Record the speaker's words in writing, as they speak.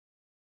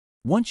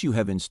Once you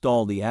have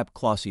installed the app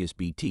Clausius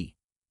BT,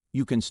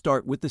 you can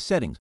start with the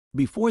settings.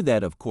 Before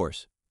that, of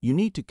course, you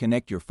need to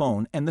connect your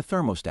phone and the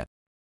thermostat.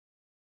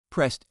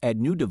 Press Add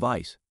New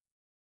Device.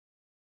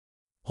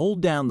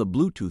 Hold down the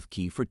Bluetooth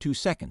key for 2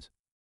 seconds.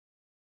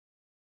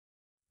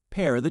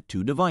 Pair the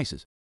two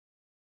devices.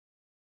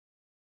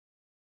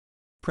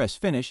 Press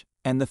Finish,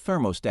 and the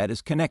thermostat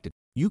is connected.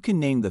 You can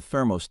name the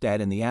thermostat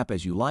in the app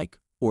as you like,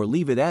 or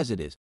leave it as it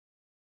is.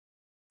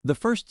 The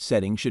first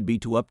setting should be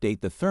to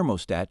update the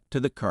thermostat to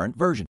the current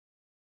version.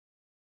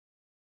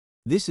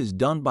 This is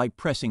done by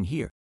pressing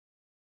here.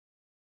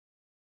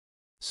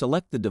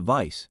 Select the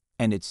device,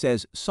 and it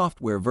says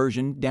Software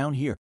Version down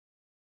here.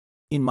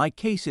 In my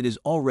case, it is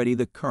already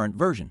the current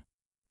version,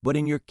 but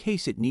in your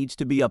case it needs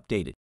to be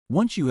updated.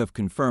 Once you have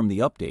confirmed the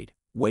update,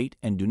 wait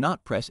and do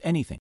not press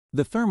anything.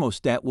 The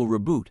thermostat will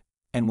reboot,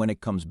 and when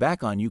it comes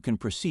back on, you can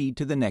proceed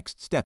to the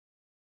next step.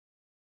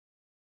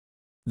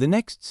 The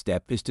next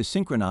step is to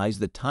synchronize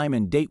the time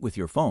and date with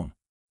your phone,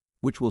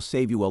 which will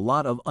save you a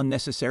lot of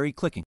unnecessary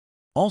clicking.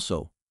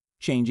 Also,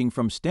 changing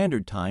from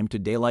standard time to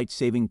daylight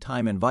saving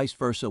time and vice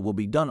versa will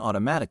be done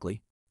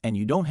automatically, and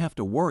you don't have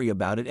to worry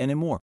about it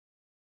anymore.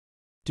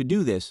 To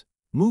do this,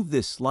 move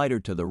this slider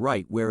to the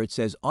right where it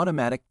says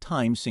Automatic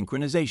Time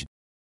Synchronization.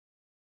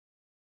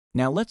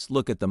 Now let's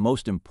look at the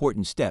most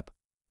important step,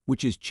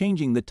 which is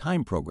changing the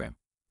time program,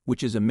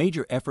 which is a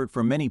major effort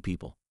for many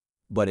people.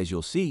 But as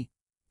you'll see,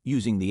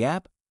 using the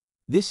app,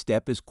 this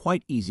step is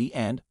quite easy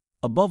and,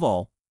 above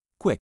all,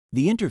 quick.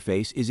 The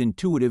interface is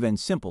intuitive and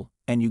simple,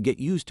 and you get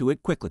used to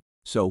it quickly.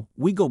 So,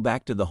 we go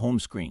back to the home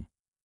screen.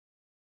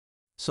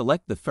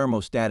 Select the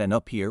thermostat, and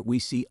up here we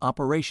see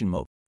Operation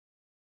Mode.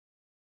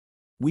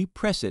 We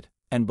press it,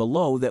 and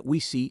below that we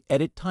see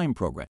Edit Time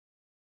Program.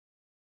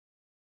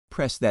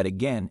 Press that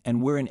again,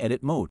 and we're in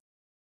Edit mode.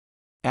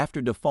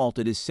 After default,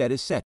 it is set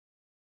as set.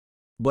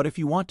 But if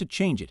you want to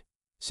change it,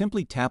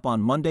 simply tap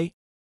on Monday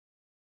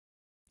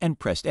and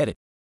press Edit.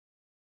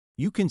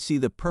 You can see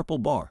the purple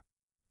bar.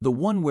 The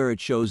one where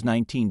it shows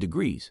 19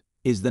 degrees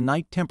is the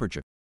night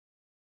temperature.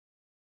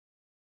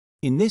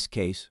 In this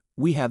case,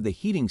 we have the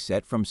heating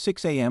set from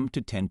 6 a.m.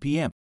 to 10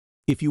 p.m.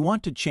 If you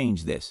want to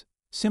change this,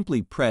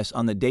 simply press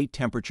on the day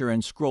temperature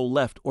and scroll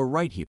left or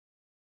right here.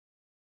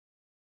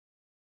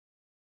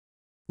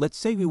 Let's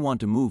say we want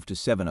to move to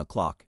 7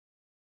 o'clock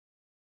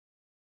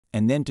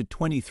and then to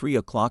 23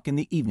 o'clock in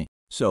the evening.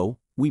 So,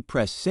 we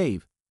press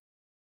Save,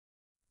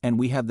 and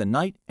we have the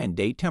night and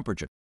day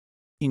temperature.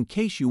 In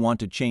case you want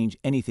to change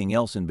anything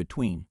else in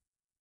between,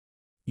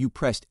 you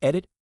pressed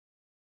Edit,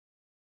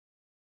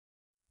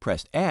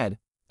 pressed Add,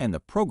 and the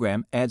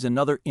program adds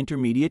another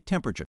intermediate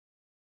temperature.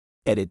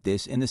 Edit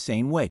this in the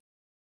same way.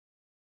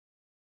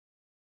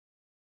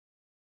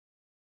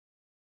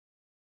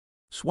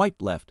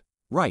 Swipe left,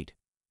 right,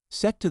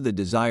 set to the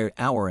desired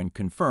hour and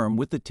confirm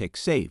with the tick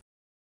Save.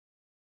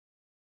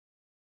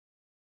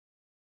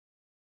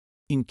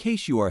 In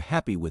case you are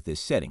happy with this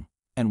setting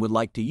and would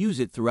like to use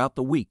it throughout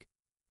the week,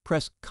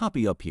 press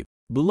Copy up here.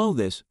 Below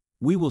this,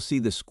 we will see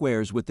the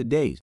squares with the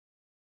days.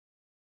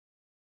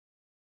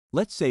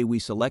 Let's say we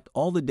select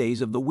all the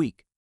days of the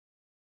week.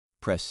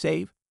 Press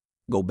Save,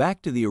 go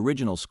back to the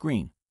original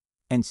screen,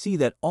 and see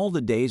that all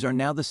the days are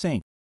now the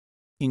same.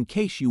 In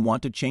case you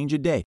want to change a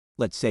day,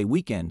 let's say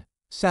weekend,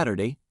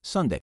 Saturday,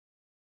 Sunday.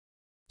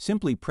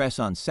 Simply press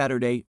on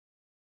Saturday,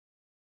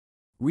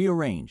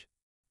 rearrange,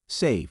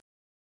 save.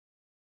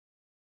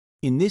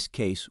 In this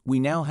case, we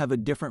now have a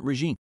different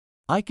regime.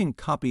 I can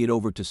copy it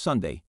over to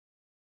Sunday,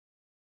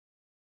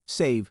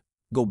 save,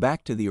 go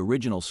back to the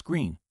original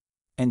screen,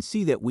 and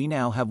see that we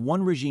now have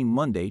one regime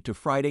Monday to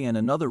Friday and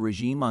another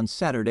regime on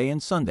Saturday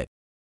and Sunday.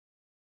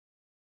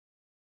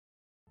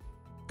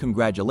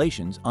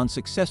 Congratulations on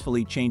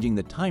successfully changing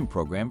the time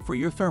program for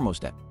your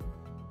thermostat.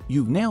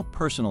 You've now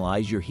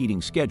personalized your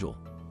heating schedule,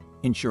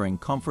 ensuring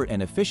comfort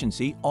and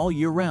efficiency all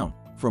year round.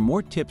 For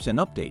more tips and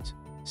updates,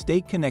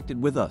 stay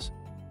connected with us.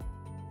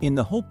 In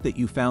the hope that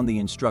you found the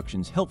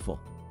instructions helpful,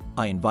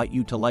 I invite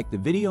you to like the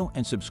video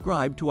and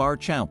subscribe to our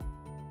channel.